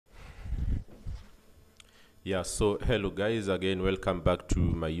Yeah, so hello guys, again welcome back to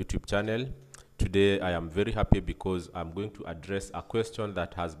my YouTube channel. Today I am very happy because I'm going to address a question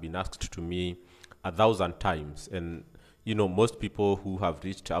that has been asked to me 1,000 times, and most people who have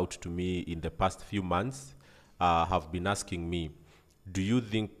reached out to me in the past few months have been asking me, do you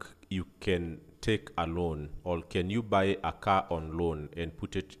think you can take a loan, or can you buy a car on loan and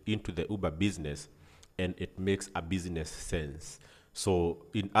put it into the Uber business and it makes a business sense? So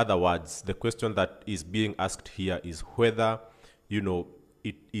in other words, the question that is being asked here is whether,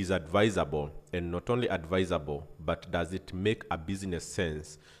 it is advisable, and not only advisable, but does it make a business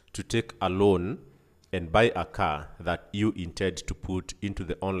sense to take a loan and buy a car that you intend to put into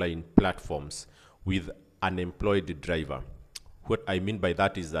the online platforms with an employed driver? What I mean by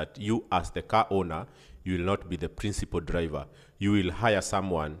that is that you, as the car owner, you will not be the principal driver. You will hire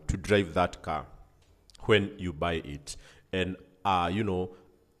someone to drive that car when you buy it. And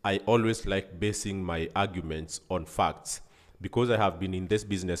I always like basing my arguments on facts. Because I have been in this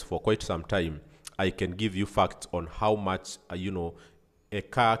business for quite some time, I can give you facts on how much a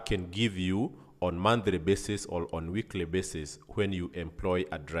car can give you on monthly basis or on weekly basis when you employ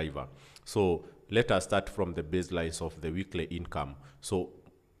a driver. So let us start from the baselines of the weekly income. So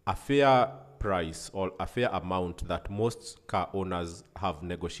a fair price or a fair amount that most car owners have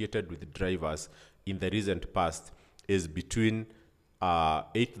negotiated with drivers in the recent past is between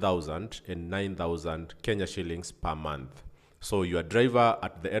 8,000 and 9,000 Kenya shillings per month. So your driver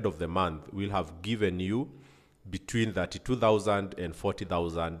at the end of the month will have given you between 32,000 and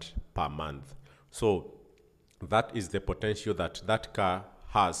 40,000 per month. So that is the potential that that car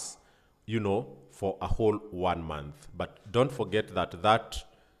has, for a whole 1 month. But don't forget that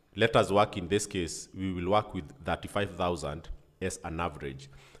let us work in this case, we will work with 35,000 as an average.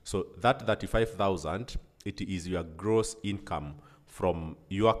 So that 35,000, it is your gross income from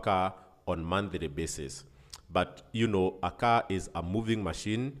your car on monthly basis. But a car is a moving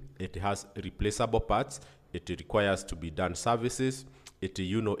machine. It has replaceable parts. It requires to be done services.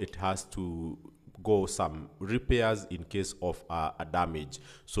 It has to go some repairs in case of a damage.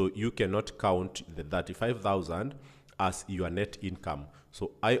 So you cannot count the 35,000 as your net income.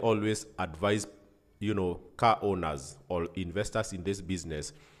 So I always advise car owners or investors in this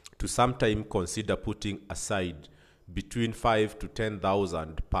business to sometime consider putting aside between 5 to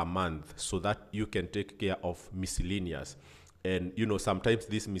 10,000 per month so that you can take care of miscellaneous. And sometimes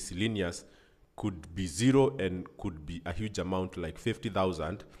this miscellaneous could be zero and could be a huge amount like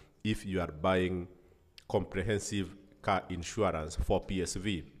 50,000 if you are buying comprehensive car insurance for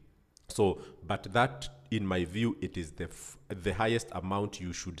PSV. So, but that, in my view, it is the highest amount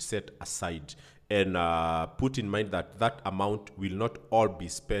you should set aside. And put in mind that that amount will not all be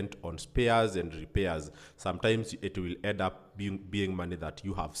spent on spares and repairs. Sometimes it will end up being money that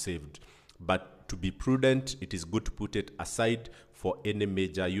you have saved. But to be prudent, it is good to put it aside for any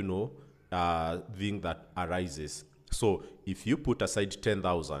major, thing that arises. So if you put aside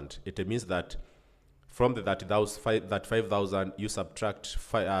 10,000, it means that from the 5,000, you subtract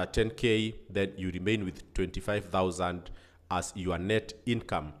 10K, then you remain with 25,000 as your net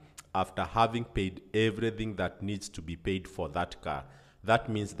income after having paid everything that needs to be paid for that car. That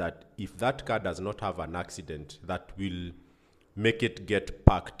means that if that car does not have an accident that will make it get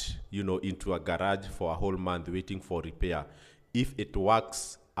parked, into a garage for a whole month waiting for repair, if it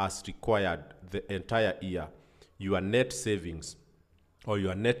works as required the entire year, your net savings or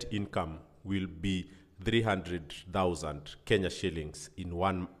your net income will be 300,000 Kenya shillings in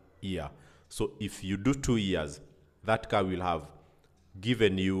 1 year. So if you do 2 years, that car will have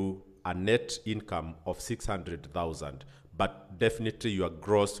given you a net income of 600,000, but definitely your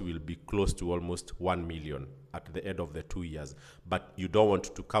gross will be close to almost 1 million at the end of the 2 years. But you don't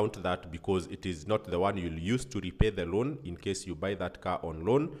want to count that because it is not the one you'll use to repay the loan in case you buy that car on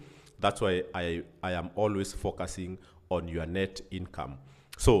loan. That's why I am always focusing on your net income.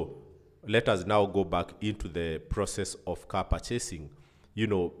 So let us now go back into the process of car purchasing.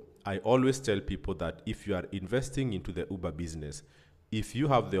 I always tell people that if you are investing into the Uber business, if you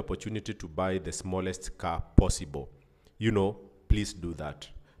have the opportunity to buy the smallest car possible, please do that.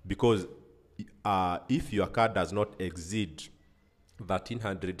 Because if your car does not exceed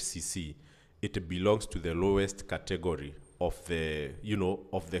 1300cc, it belongs to the lowest category of the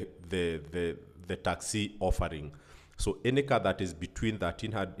taxi offering. So any car that is between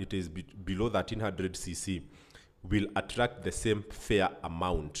 1300, it is below 1300cc, will attract the same fare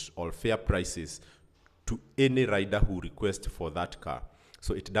amount or fare prices to any rider who requests for that car.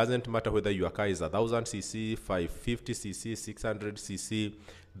 So it doesn't matter whether your car is 1000cc, 550cc, 600cc,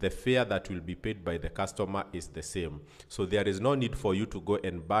 the fare that will be paid by the customer is the same. So there is no need for you to go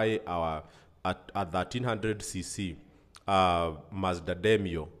and buy our a 1300cc Mazda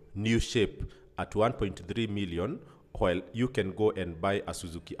Demio, new shape at 1.3 million, while you can go and buy a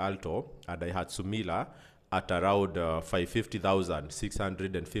Suzuki Alto, a Daihatsu Mila, at around 550,000,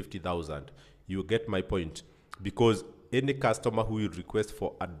 650,000. You get my point. Because any customer who will request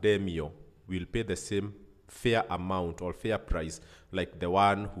for a Demio will pay the same fair amount or fair price like the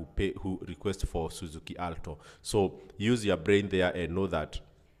one who requests for Suzuki Alto. So use your brain there and know that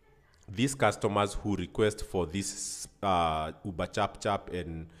these customers who request for this Uber Chap Chap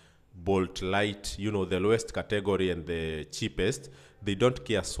and Bolt Light, the lowest category and the cheapest, they don't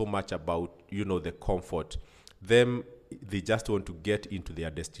care so much about, the comfort. They just want to get into their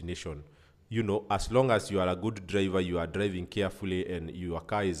destination. As long as you are a good driver, you are driving carefully and your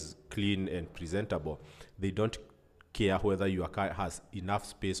car is clean and presentable, they don't care whether your car has enough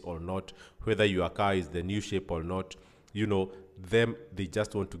space or not, whether your car is the new shape or not. They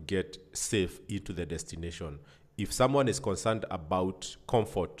just want to get safe into the destination. If someone is concerned about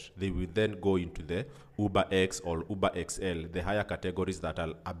comfort, they will then go into the Uber X or Uber XL, the higher categories that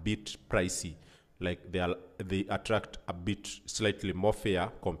are a bit pricey. Like they attract a bit slightly more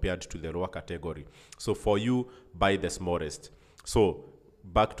fare compared to the lower category. So for you, buy the smallest. So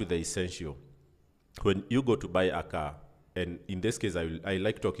back to the essential. When you go to buy a car, and in this case, I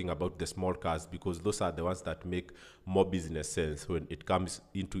like talking about the small cars because those are the ones that make more business sense when it comes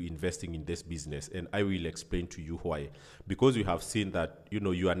into investing in this business. And I will explain to you why. Because you have seen that,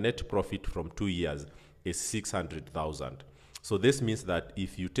 your net profit from 2 years is 600,000. So this means that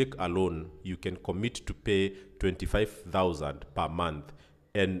if you take a loan, you can commit to pay 25,000 per month.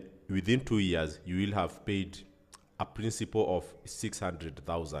 And within 2 years, you will have paid a principal of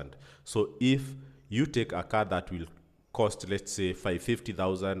 600,000. So if you take a car that will cost, let's say,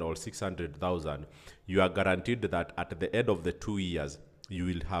 550,000 or 600,000, you are guaranteed that at the end of the 2 years, you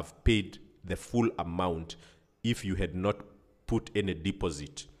will have paid the full amount if you had not put any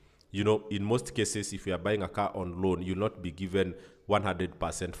deposit. In most cases, if you are buying a car on loan, you'll not be given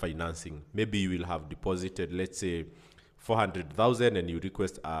 100% financing. Maybe you will have deposited, let's say, 400,000 and you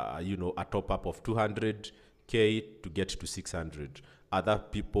request, a top-up of 200K to get to 600. Other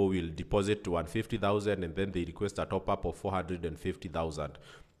people will deposit to 150,000 and then they request a top-up of 450,000.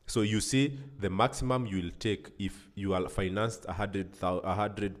 So you see, the maximum you will take if you are financed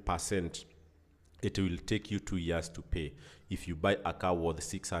 100%, it will take you 2 years to pay if you buy a car worth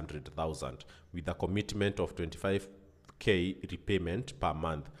 600,000 with a commitment of 25K repayment per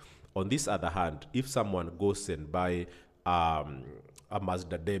month. On this other hand, if someone goes and buy a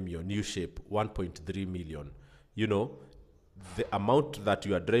Mazda Demio new shape 1.3 million, the amount that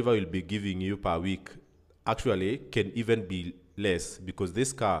your driver will be giving you per week actually can even be less because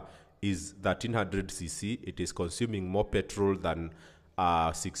this car is 1300cc. It is consuming more petrol than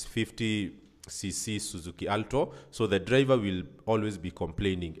 650cc Suzuki Alto. So the driver will always be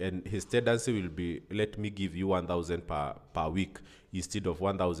complaining and his tendency will be, let me give you 1,000 per week instead of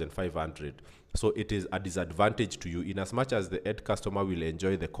 1,500. So it is a disadvantage to you. In as much as the end customer will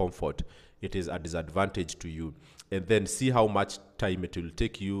enjoy the comfort, it is a disadvantage to you. And then see how much time it will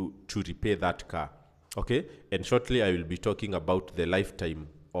take you to repair that car. Okay? And shortly I will be talking about the lifetime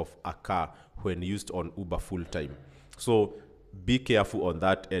of a car when used on Uber full time. So be careful on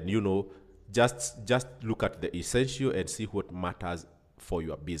that and just look at the essential and see what matters for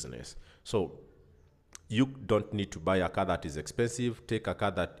your business. So you don't need to buy a car that is expensive. Take a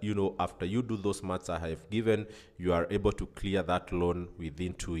car that, after you do those maths I have given, you are able to clear that loan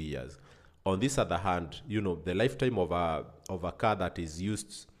within 2 years. On this other hand, the lifetime of a car that is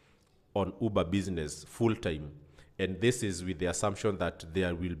used on Uber business full time, and this is with the assumption that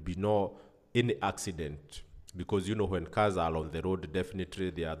there will be no any accident, because when cars are on the road,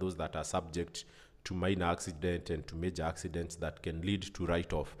 definitely there are those that are subject to minor accident and to major accidents that can lead to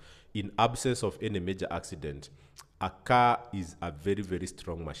write-off. In absence of any major accident, a car is a very, very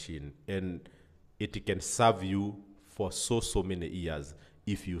strong machine and it can serve you for so many years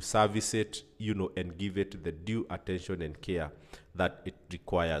if you service it, and give it the due attention and care that it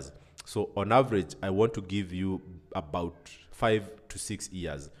requires. So on average, I want to give you about 5 to 6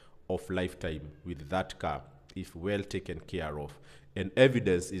 years of lifetime with that car if well taken care of. And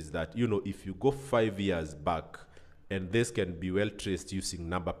evidence is that, if you go 5 years back, and this can be well traced using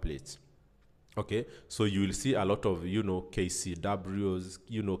number plates. Okay, so you will see a lot of, KCWs,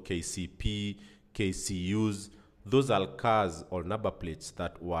 KCP, KCUs. Those are cars or number plates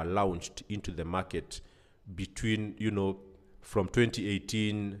that were launched into the market between, from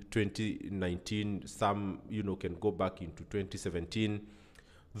 2018, 2019, some, can go back into 2017.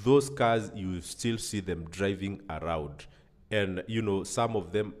 Those cars, you still see them driving around. And you know, some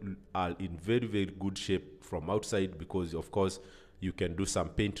of them are in very, very good shape from outside, because of course you can do some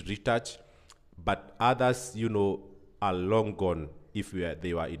paint retouch, but others, you know, are long gone if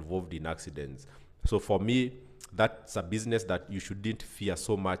they were involved in accidents. So for me, that's a business that you shouldn't fear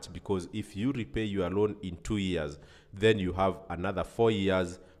so much, because if you repay your loan in 2 years, then you have another 4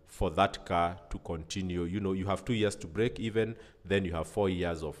 years for that car to continue. You know, you have 2 years to break even, then you have 4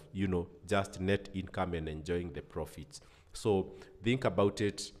 years of, you know, just net income and enjoying the profits. So think about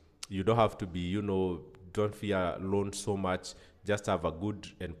it. You don't have to be, you know, don't fear loan so much. Just have a good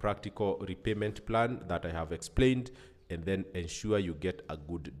and practical repayment plan that I have explained, and then ensure you get a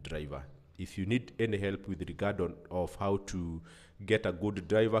good driver. If you need any help with regard of how to get a good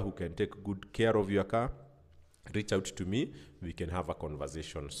driver who can take good care of your car, reach out to me. We can have a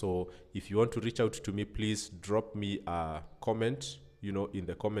conversation. So if you want to reach out to me, please drop me a comment, you know, in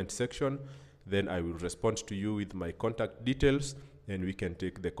the comment section. Then I will respond to you with my contact details, and we can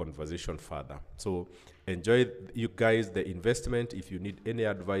take the conversation further. So enjoy, you guys, the investment. If you need any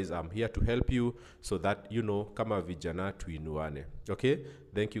advice, I'm here to help you, so that, you know, kama vijana tuinuane. Okay,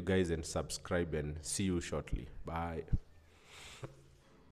 thank you guys, and subscribe, and see you shortly. Bye.